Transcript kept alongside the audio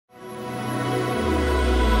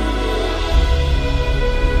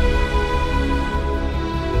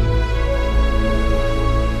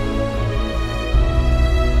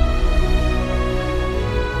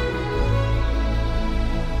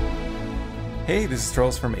Hey, this is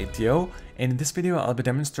Troels from Adagietto, and in this video I'll be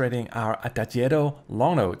demonstrating our Adagietto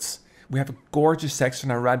long notes. We have a gorgeous section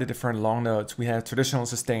of rather different long notes. We have traditional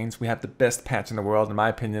sustains, we have the best patch in the world in my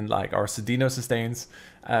opinion, like our Sordino sustains.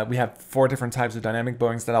 We have 4 different types of dynamic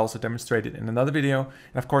bowings that I also demonstrated in another video.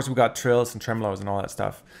 And of course we got trills and tremolos and all that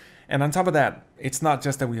stuff. And on top of that, it's not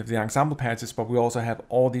just that we have the ensemble patches, but we also have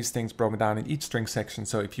all these things broken down in each string section.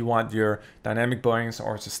 So if you want your dynamic bowings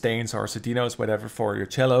or sustains or Sordinos, whatever, for your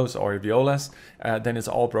cellos or your violas, then it's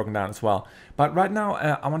all broken down as well. But right now,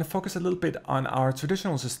 I want to focus a little bit on our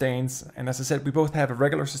traditional sustains. And as I said, we both have a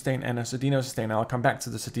regular sustain and a Sordino sustain. I'll come back to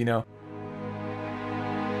the Sordino.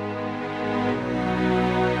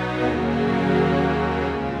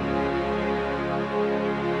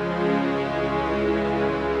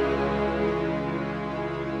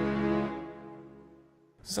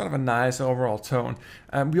 Sort of a nice overall tone.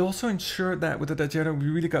 We also ensured that with the Adagietto we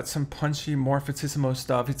really got some punchy, more fortissimo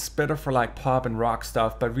stuff. It's better for like pop and rock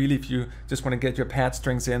stuff, but really if you just want to get your pad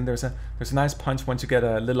strings in, there's a nice punch once you get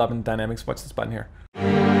a little up in dynamics. Watch this button here.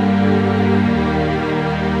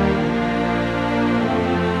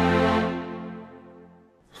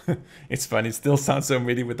 It's funny, it still sounds so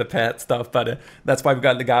MIDI with the pad stuff, but that's why we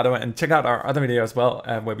got legato. And check out our other video as well,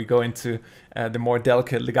 where we go into the more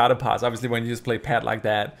delicate legato parts. Obviously, when you just play pad like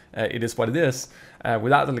that, it is what it is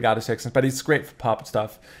without the legato sections, but it's great for pop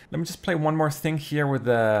stuff. Let me just play one more thing here with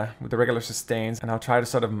the regular sustains, and I'll try to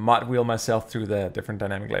sort of mod wheel myself through the different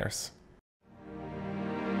dynamic layers.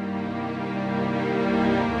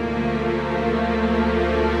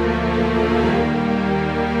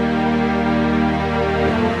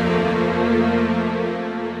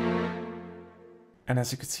 And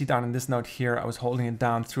as you can see down in this note here, I was holding it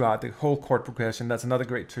down throughout the whole chord progression. That's another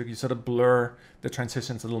great trick. You sort of blur the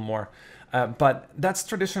transitions a little more. But that's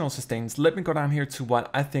traditional sustains. Let me go down here to what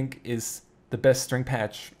I think is the best string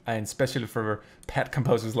patch, and especially for pad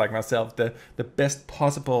composers like myself, the best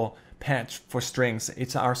possible patch for strings.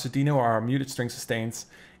 It's our Sordino, or our muted string sustains.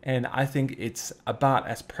 And I think it's about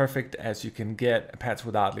as perfect as you can get a patch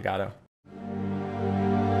without legato.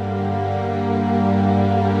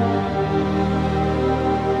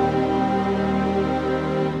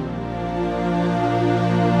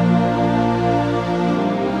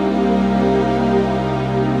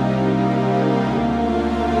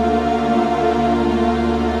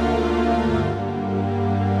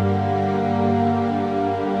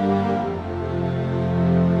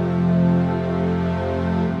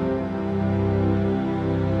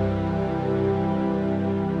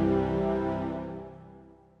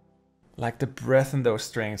 Like the breath in those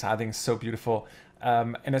strings, I think is so beautiful.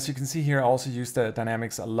 And as you can see here, I also use the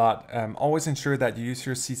dynamics a lot. Always ensure that you use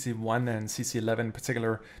your CC1 and CC11 in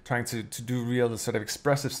particular, trying to do real sort of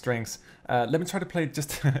expressive strings. Let me try to play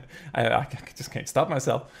just, I just can't stop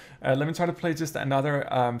myself. Let me try to play just another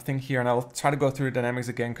thing here, and I'll try to go through the dynamics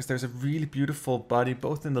again, because there's a really beautiful body,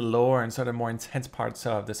 both in the lower and sort of more intense parts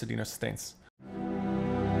of the Sordino sustains.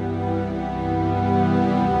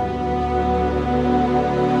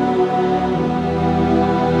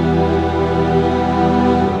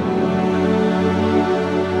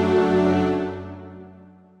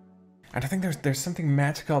 And I think there's something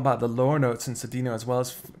magical about the lower notes in Sordino as well.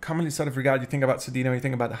 As commonly sort of regarded, you think about Sordino, you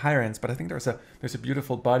think about the higher ends, but I think there's a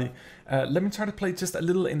beautiful body. Let me try to play just a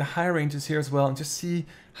little in the higher ranges here as well, and just see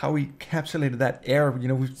how we encapsulated that air. You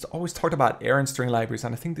know, we've always talked about air in string libraries,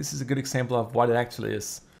 and I think this is a good example of what it actually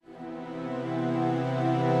is.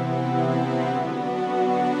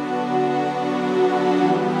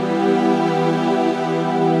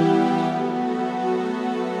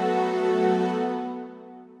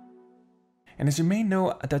 And as you may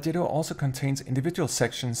know, Adagietto also contains individual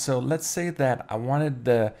sections. So let's say that I wanted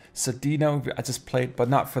the Sordino I just played, but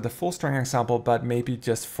not for the full string ensemble, but maybe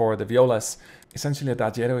just for the violas. Essentially,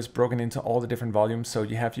 Adagietto is broken into all the different volumes. So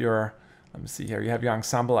you have your, let me see here, you have your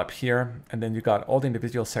ensemble up here, and then you got all the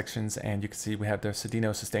individual sections, and you can see we have the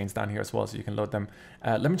Sordino sustains down here as well, so you can load them.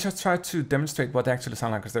 Let me just try to demonstrate what they actually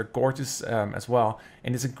sound like, because they're gorgeous as well.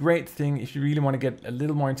 And it's a great thing if you really want to get a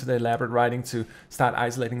little more into the elaborate writing, to start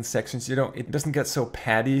isolating sections. You know, it doesn't get so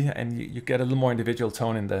paddy, and you get a little more individual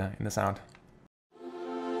tone in the sound.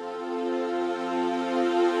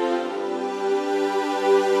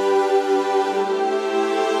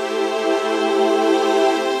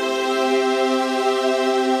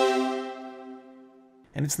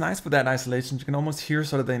 And it's nice with that isolation. You can almost hear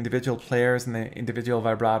sort of the individual players and the individual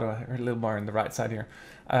vibrato a little more on the right side here.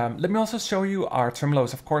 Let me also show you our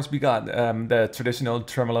tremolos. Of course, we got the traditional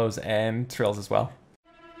tremolos and trills as well.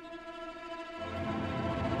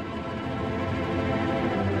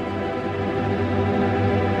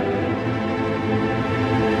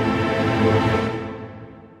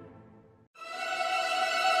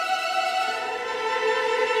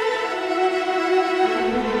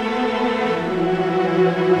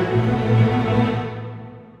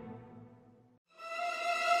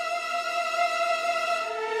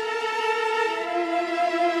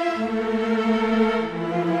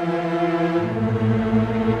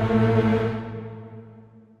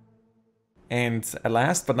 And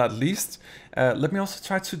last but not least, let me also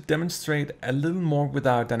try to demonstrate a little more with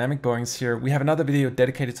our dynamic bowings here. We have another video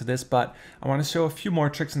dedicated to this, but I want to show a few more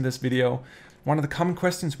tricks in this video. One of the common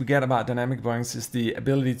questions we get about dynamic bowings is the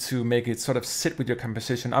ability to make it sort of sit with your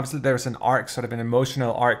composition. Obviously there's an arc, sort of an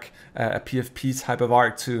emotional arc, a PFP type of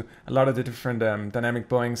arc to a lot of the different dynamic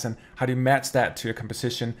bowings, and how do you match that to your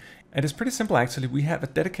composition? And it's pretty simple actually. We have a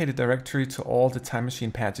dedicated directory to all the Time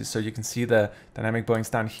Machine patches, so you can see the dynamic bowings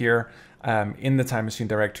down here in the Time Machine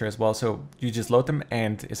directory as well. So you just load them,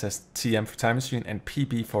 and it says TM for Time Machine and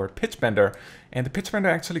PB for Pitch Bender. And the Pitch Bender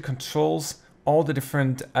actually controls all the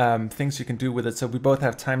different things you can do with it. So we both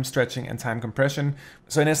have time stretching and time compression.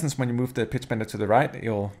 So in essence, when you move the pitch bender to the right,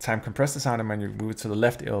 it'll time compress the sound, and when you move it to the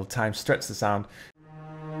left, it'll time stretch the sound.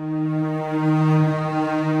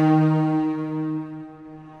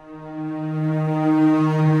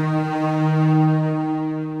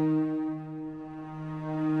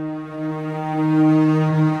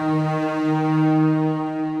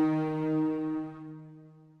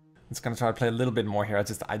 I'm just gonna try to play a little bit more here.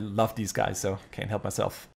 I love these guys, so can't help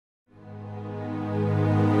myself.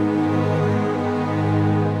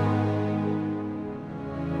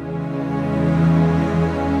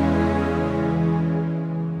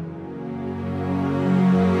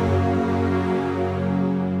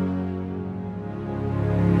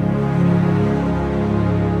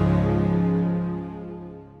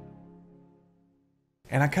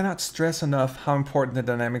 And I cannot stress enough how important the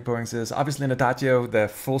dynamic bowings is. Obviously in Adagio, the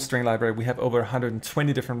full string library, we have over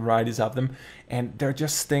 120 different varieties of them, and they're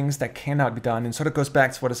just things that cannot be done. And sort of goes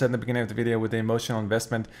back to what I said in the beginning of the video with the emotional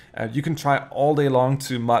investment. You can try all day long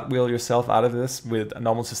to mod wheel yourself out of this with a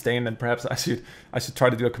normal sustain, and perhaps I should try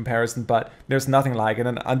to do a comparison, but there's nothing like it.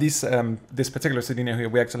 And on these this particular Sordino here,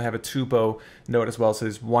 we actually have a 2-bow note as well. So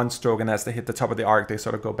there's one stroke, and as they hit the top of the arc, they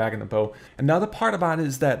sort of go back in the bow. Another part about it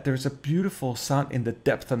is that there's a beautiful sound in the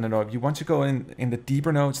depth of the note. You want to go in the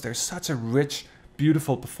deeper notes, there's such a rich,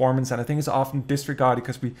 beautiful performance, and I think it's often disregarded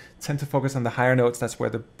because we tend to focus on the higher notes. That's where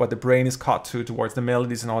what the brain is caught towards the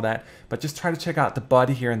melodies and all that. But just try to check out the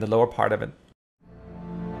body here in the lower part of it.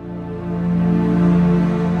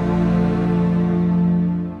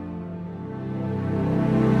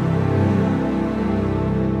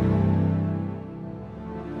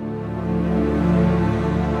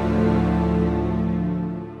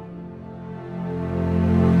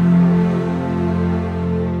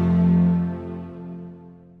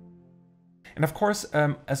 And of course,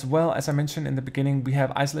 as well as I mentioned in the beginning, we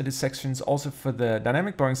have isolated sections also for the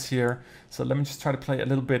dynamic bowings here. So let me just try to play a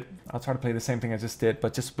little bit. I'll try to play the same thing I just did,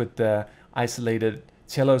 but just with the isolated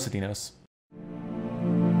cello Sordinos.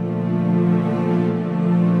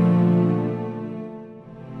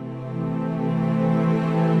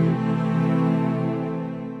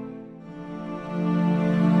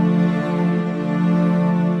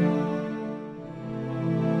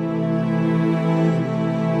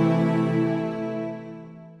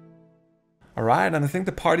 Alright, and I think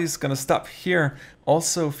the party's gonna stop here.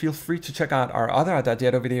 Also, feel free to check out our other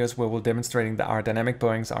Adagietto videos where we're demonstrating our dynamic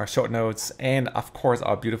bowings, our short notes, and of course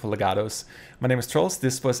our beautiful legatos. My name is Troels.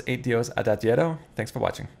 This was Adagio Adagietto. Thanks for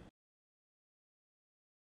watching.